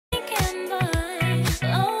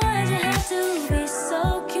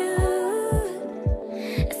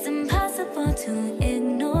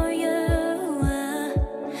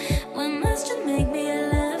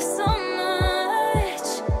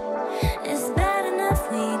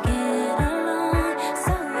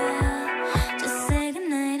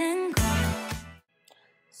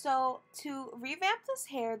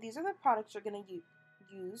hair, these are the products you're going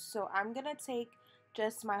to use. So I'm going to take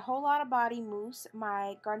just my Whole Lotta Body Mousse,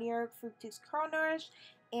 my Garnier Fructis Curl Nourish,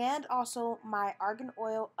 and also my Argan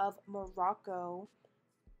Oil of Morocco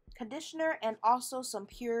conditioner, and also some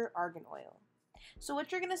pure argan oil. So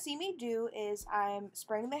what you're going to see me do is I'm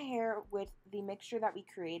spraying the hair with the mixture that we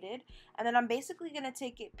created, and then I'm basically going to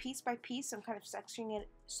take it piece by piece. I'm kind of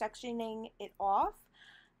sectioning it off,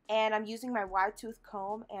 and I'm using my wide tooth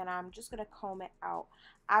comb, and I'm just going to comb it out.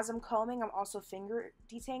 As I'm combing, I'm also finger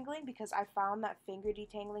detangling, because I found that finger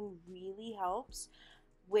detangling really helps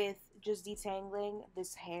with just detangling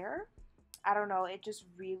this hair. I don't know, it just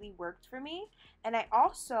really worked for me. And I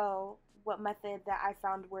also, what method that I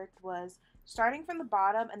found worked was starting from the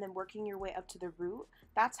bottom and then working your way up to the root.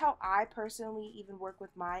 That's how I personally even work with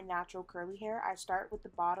my natural curly hair. I start with the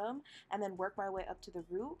bottom and then work my way up to the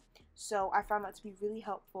root. So I found that to be really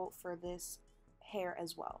helpful for this hair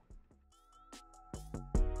as well.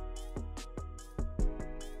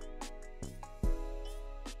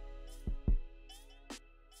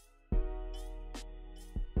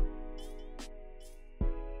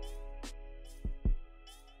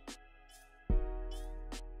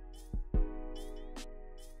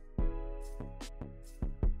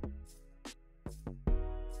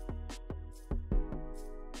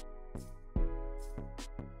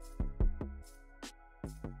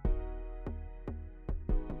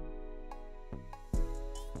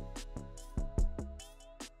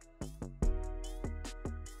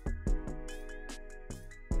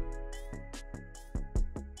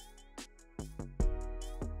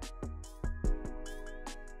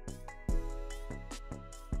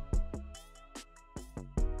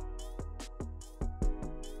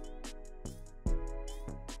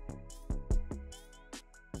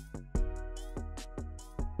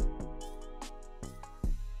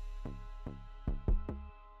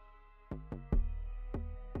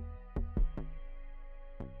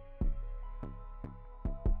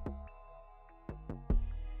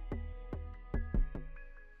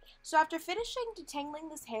 So after finishing detangling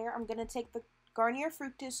this hair, I'm going to take the Garnier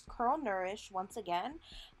Fructis Curl Nourish once again,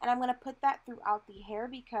 and I'm going to put that throughout the hair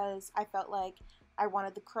because I felt like I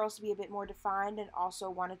wanted the curls to be a bit more defined, and also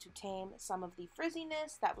wanted to tame some of the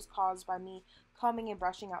frizziness that was caused by me combing and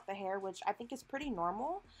brushing out the hair, which I think is pretty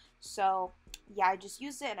normal. So yeah, I just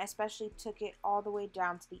used it, and I especially took it all the way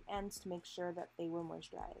down to the ends to make sure that they were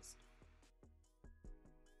moisturized.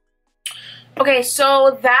 Okay,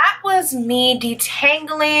 so that was me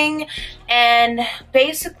detangling and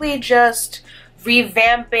basically just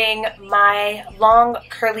revamping my long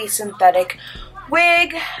curly synthetic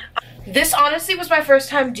wig. This honestly was my first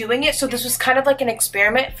time doing it, so this was kind of like an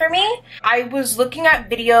experiment for me. I was looking at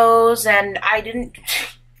videos and I didn't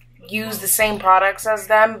use the same products as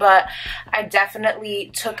them, but I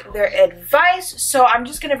definitely took their advice, so I'm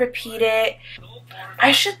just gonna repeat it.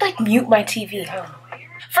 I should like mute my TV, huh?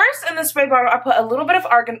 First, in the spray bottle, I put a little bit of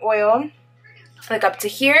argan oil, like up to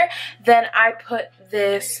here. Then I put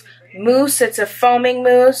this mousse. It's a foaming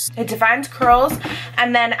mousse. It defines curls.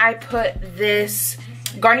 And then I put this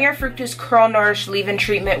Garnier Fructis Curl Nourish Leave-In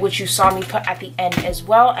Treatment, which you saw me put at the end as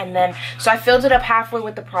well. And then, so I filled it up halfway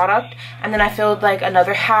with the product. And then I filled like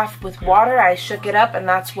another half with water. I shook it up, and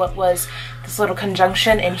that's what was this little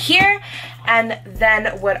conjunction in here. And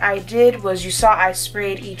then what I did was, you saw I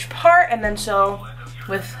sprayed each part, and then so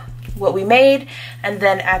with what we made, and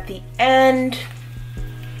then at the end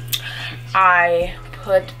I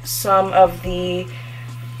put some of the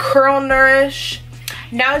Curl Nourish.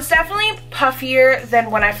 Now it's definitely puffier than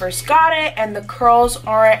when I first got it, and the curls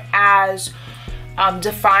aren't as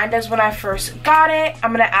defined as when I first got it.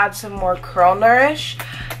 I'm gonna add some more Curl Nourish,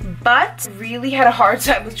 but really had a hard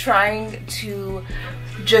time with trying to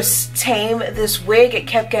just tame this wig. It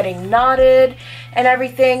kept getting knotted and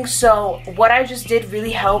everything, so what I just did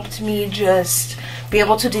really helped me just be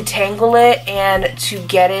able to detangle it and to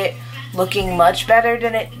get it looking much better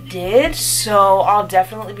than it did. So I'll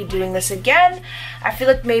definitely be doing this again. I feel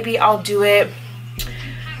like maybe I'll do it,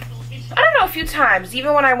 I don't know, a few times.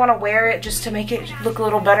 Even when I want to wear it, just to make it look a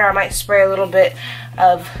little better, I might spray a little bit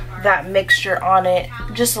of that mixture on it,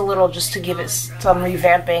 just a little, just to give it some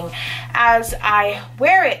revamping as I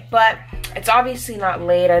wear it. But it's obviously not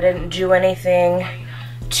laid. I didn't do anything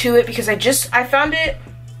to it because I found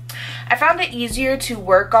it easier to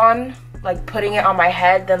work on, like putting it on my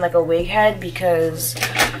head, than like a wig head, because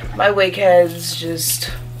my wig heads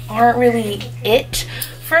just aren't really it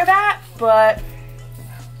for that. But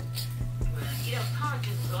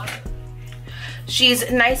she's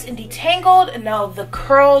nice and detangled, and now the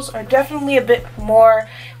curls are definitely a bit more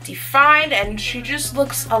defined, and she just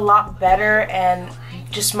looks a lot better and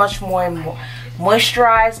just much more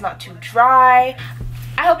moisturized, not too dry.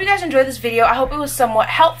 I hope you guys enjoyed this video. I hope it was somewhat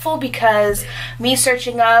helpful, because me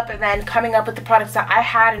searching up and then coming up with the products that I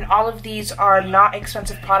had, and all of these are not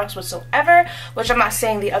expensive products whatsoever, which I'm not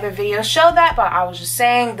saying the other videos show that, but I was just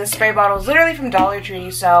saying the spray bottle is literally from Dollar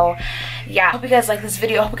Tree. So yeah, I hope you guys like this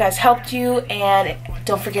video. I hope you guys helped you, and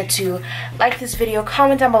don't forget to like this video,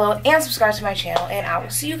 comment down below, and subscribe to my channel, and I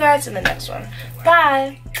will see you guys in the next one.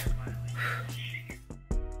 Bye.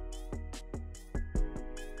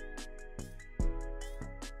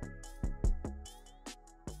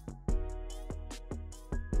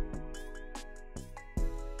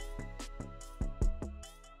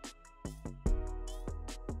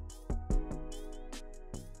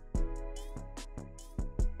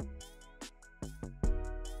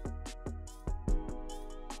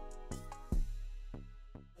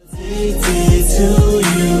 To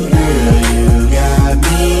you.